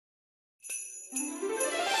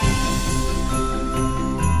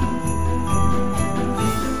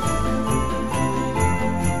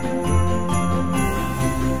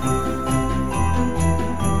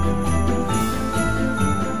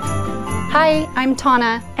Hi, I'm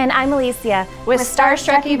Tana. And I'm Alicia with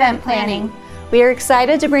StarStruck Event Planning. We are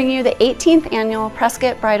excited to bring you the 18th Annual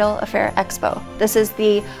Prescott Bridal Affaire Expo. This is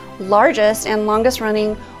the largest and longest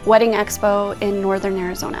running wedding expo in northern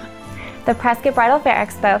Arizona. The Prescott Bridal Affaire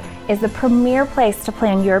Expo is the premier place to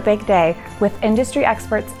plan your big day with industry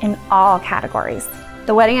experts in all categories.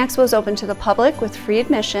 The wedding expo is open to the public with free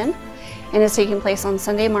admission and is taking place on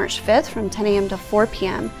Sunday, March 5th from 10 a.m. to 4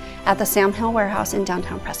 p.m. at the Sam Hill Warehouse in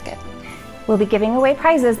downtown Prescott. We'll be giving away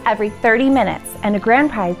prizes every 30 minutes and a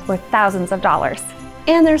grand prize worth thousands of dollars.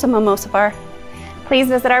 And there's a mimosa bar. Please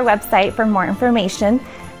visit our website for more information,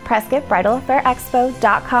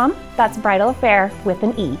 PrescottBridalAffaireExpo.com. That's Bridal Affair with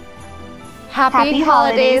an E. Happy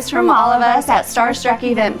holidays from all of us at StarStruck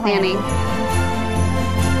Event Planning.